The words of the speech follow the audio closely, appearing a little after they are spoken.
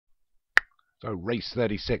So race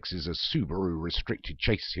 36 is a Subaru restricted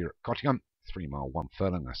chase here at Cottingham. 3 mile, 1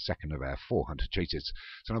 furlong, a second of our 400 chases.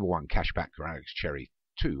 So number 1, Cashback for Alex Cherry.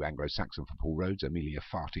 2, Anglo-Saxon for Paul Rhodes. Amelia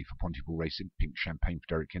Farty for Pontypool Racing. Pink Champagne for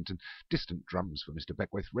Derek Kenton. Distant Drums for Mr.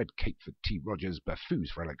 Beckwith. Red Cape for T. Rogers. Baffoos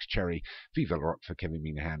for Alex Cherry. Viva La Rock for Kevin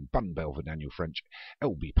Minahan. Bun Bell for Daniel French.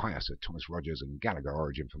 LB Pius for Thomas Rogers. And Gallagher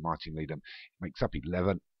Origin for Martin Leadham. It makes up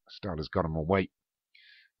 11. Starter's got him away.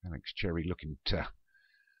 Alex Cherry looking to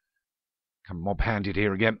come mob-handed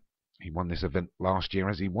here again. He won this event last year,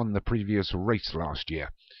 as he won the previous race last year.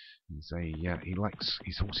 He likes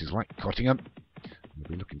his horses like Cottingham. We'll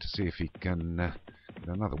be looking to see if he can get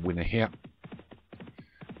another winner here.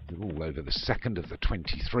 They're all over the second of the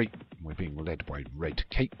 23. We're being led by Red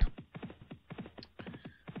Cape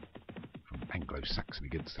from Anglo-Saxon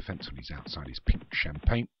against the fence when he's outside his Pink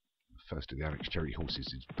Champagne. The first of the Alex Cherry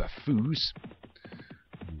horses is Baffoos.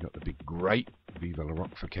 We've got the big grey, Viva La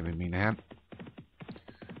Rock for Kevin Minahan.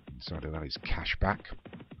 Inside of that is Cashback.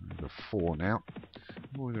 Number 4 now.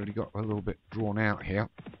 We've already got a little bit drawn out here.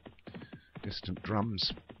 Distant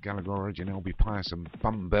Drums, Gallagher Origin, LB Pius and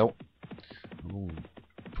Bum Bell. All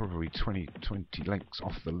probably 20 lengths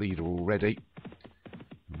off the leader already.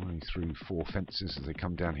 Running through 4 fences as they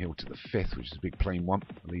come downhill to the 5th, which is a big plain one.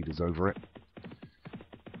 The leader's over it.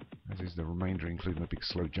 As is the remainder, including a big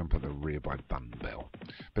slow jump at the rear by Bun Bell.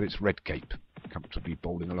 But it's Red Cape comfortably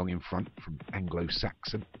bowling along in front from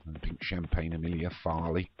Anglo-Saxon and Pink Champagne, Amelia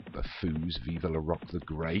Farley, Baffoos, Viva La Rock the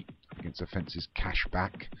Grey. Against the fences,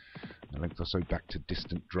 Cashback. A length or so back to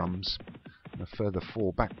Distant Drums. And a further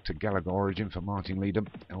 4 back to Gallagher Origin for Martin Leadham.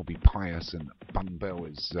 LB Pius and Bun Bell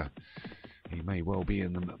is, he may well be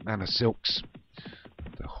in the McManus Silks.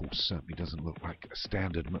 The horse certainly doesn't look like a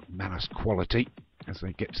standard McManus quality as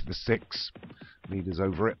they get to the 6. Leader's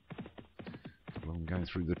over it. Couple of them going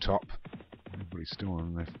through the top. Everybody's still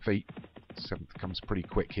on their feet. 7th comes pretty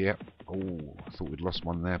quick here. Oh, I thought we'd lost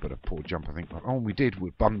one there, but a poor jump, I think. Oh, we did.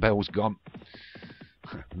 Bun Bell's gone.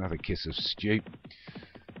 Another kiss of stew.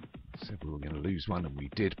 Said we were going to lose one, and we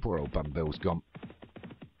did. Poor old Bun Bell's gone.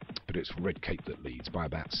 But it's Red Cape that leads by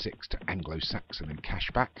about 6 to Anglo-Saxon and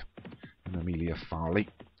Cashback. And Amelia Farley.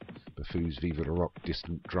 Baffoos, Viva La Rock,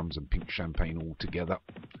 Distant Drums and Pink Champagne all together.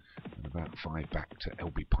 And about 5 back to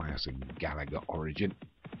LB Pius and Gallagher Origin.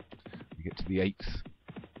 We get to the 8th.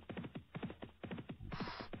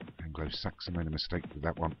 Anglo-Saxon made a mistake with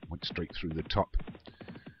that one. Went straight through the top.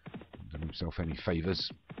 Done himself any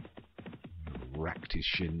favours. Racked his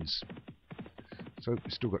shins. So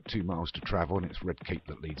we've still got 2 miles to travel, and it's Red Cape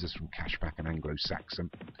that leads us from Cashback and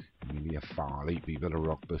Anglo-Saxon. Amelia Farley, Viva La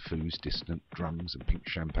Rock, Baffoos, Distant Drums and Pink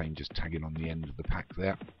Champagne just tagging on the end of the pack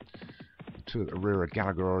there. The 2 at the rear are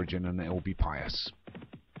Gallagher Origin and LB Pius.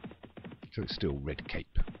 So it's still Red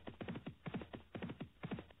Cape.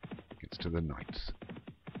 Gets to the 9th.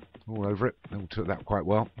 All over it. They all took that quite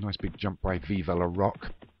well. Nice big jump by Viva La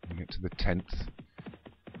Rock. We get to the 10th.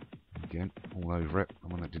 Again, all over it. The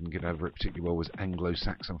one that didn't get over it particularly well was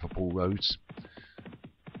Anglo-Saxon for Paul Rhodes.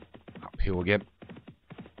 Uphill again.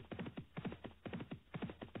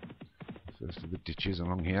 First of the ditches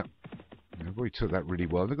along here. Everybody took that really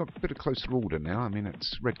well. They've got a bit of closer order now. I mean,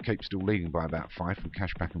 it's Red Cape still leading by about 5 from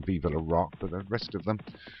Cashback and Viva La Rock, but the rest of them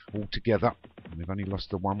all together. And they've only lost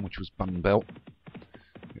the one, which was Bun Bell.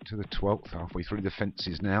 Get to the 12th, halfway through the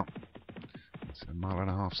fences now. It's a mile and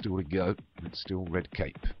a half still to go, and it's still Red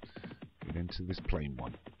Cape. Get into this plain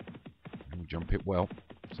one. We'll jump it well.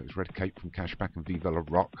 So it's Red Cape from Cashback and Viva La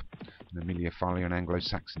Rock. And Amelia Farley and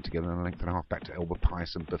Anglo-Saxon together, and a length and a half back to LB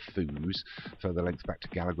Pius and Baffoos. Further length back to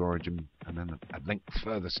Gallagher Origin, and then a length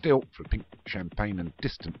further still for Pink Champagne and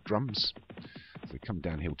Distant Drums. So they come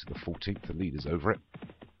downhill to the 14th. The leader's over it.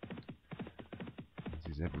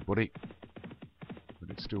 This is everybody. But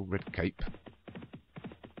it's still Red Cape.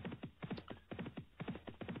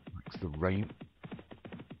 Likes the rain.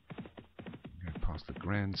 Go past the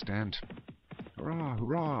grandstand. Hurrah,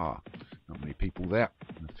 hurrah! Not many people there.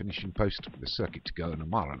 The finishing post, the circuit to go, and a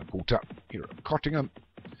mile and a quarter here at Cottingham,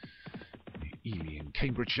 Ely in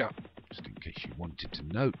Cambridgeshire. Just in case you wanted to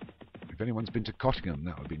know. If anyone's been to Cottingham,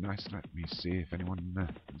 that would be nice. Let me see if anyone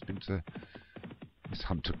has been to this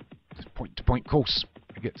Hunter, this point-to-point course.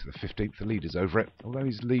 We get to the 15th, the leader's over it. Although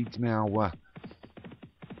his lead's now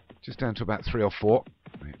just down to about 3 or 4.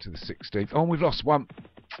 We get to the 16th. Oh, we've lost one.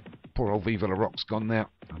 Poor old Viva La Rock's gone now.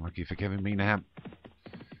 Unlucky for Kevin Minahan.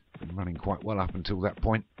 Been running quite well up until that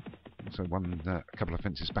point. Also one a couple of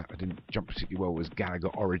fences back that didn't jump particularly well was Gallagher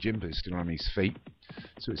Origin, but is still on his feet.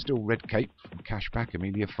 So it's still Red Cape from Cashback,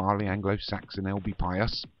 Amelia Farley, Anglo-Saxon, LB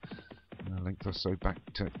Pius. A length or so back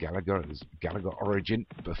to Gallagher. There's Gallagher Origin.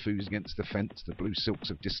 Buffoos against the fence. The Blue Silks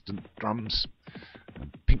of Distant Drums.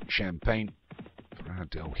 And Pink Champagne for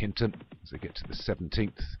Adele Hinton as they get to the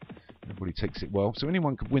 17th. Everybody takes it well. So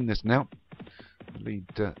anyone could win this now. The lead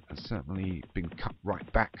has certainly been cut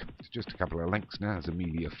right back. It's just a couple of lengths now as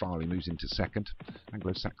Amelia Farley moves into second.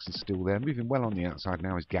 Anglo-Saxon's still there. Moving well on the outside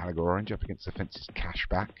now is Gallagher Orange. Up against the fence is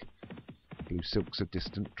Cashback. Blue Silks of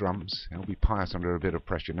Distant Drums. LB Pius under a bit of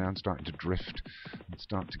pressure now and starting to drift and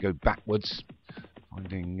start to go backwards.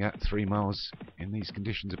 Finding 3 miles in these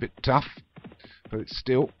conditions a bit tough. But it's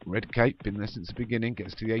still Red Cape, been there since the beginning,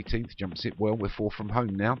 gets to the 18th, jumps it well, we're 4 from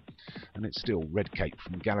home now. And it's still Red Cape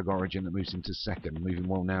from Gallagher Origin that moves into second. Moving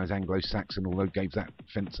well now is Anglo-Saxon, although gave that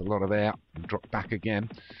fence a lot of air and dropped back again.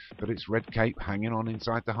 But it's Red Cape hanging on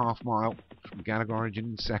inside the half mile from Gallagher Origin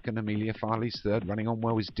in second. Amelia Farley's third, running on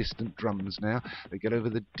well is Distant Drums now. They get over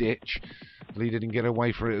the ditch. Leader didn't get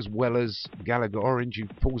away for it as well as Gallagher Orange, who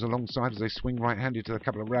pulls alongside as they swing right-handed to a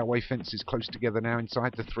couple of railway fences close together now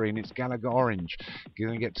inside the 3, and it's Gallagher Orange.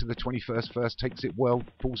 Going to get to the 21st first, takes it well,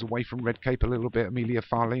 pulls away from Red Cape a little bit. Amelia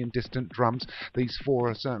Farley and Distant Drums. These 4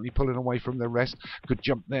 are certainly pulling away from the rest. Good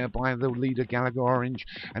jump there by the leader, Gallagher Orange,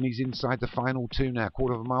 and he's inside the final 2 now.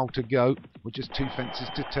 Quarter of a mile to go with just 2 fences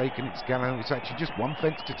to take, and it's Gallagher. It's actually just 1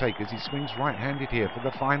 fence to take as he swings right-handed here for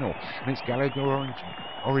the final, and it's Gallagher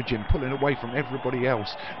Origin pulling away from everybody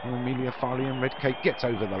else. And Amelia Farley and Red Cape gets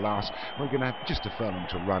over the last. We're going to have just a furlong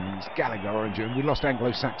to run. It's Gallagher Orange, and we lost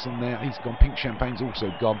Anglo-Saxon there. He's gone. Pink Champagne's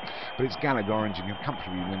also gone, but it's Gallagher Orange and can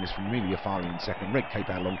comfortably win this from Amelia Farley in second. Red Cape,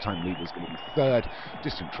 our long-time leader, is going to be third.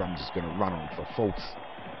 Distant Drums is going to run on for fourth.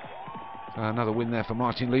 Another win there for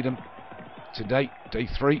Martin Leedham today, day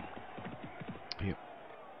 3. Here.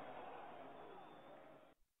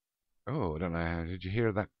 Oh, I don't know. Did you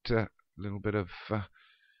hear that little bit of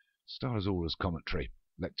Stars Aura's commentary?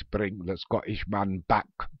 Let's bring the Scottish man back.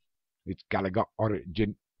 It's Gallagher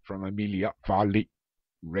Origin from Amelia Farley,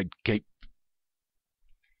 Red Cape.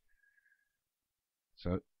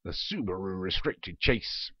 So the Subaru Restricted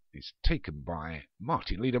Chase is taken by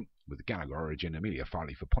Martin Leedham, with Gallagher Origin. Amelia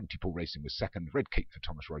Farley for Pontypool Racing was second. Red Cape for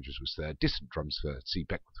Thomas Rogers was third. Distant Drums for C.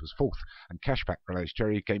 Beckwith was fourth. And Cashback for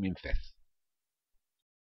Cherry came in fifth.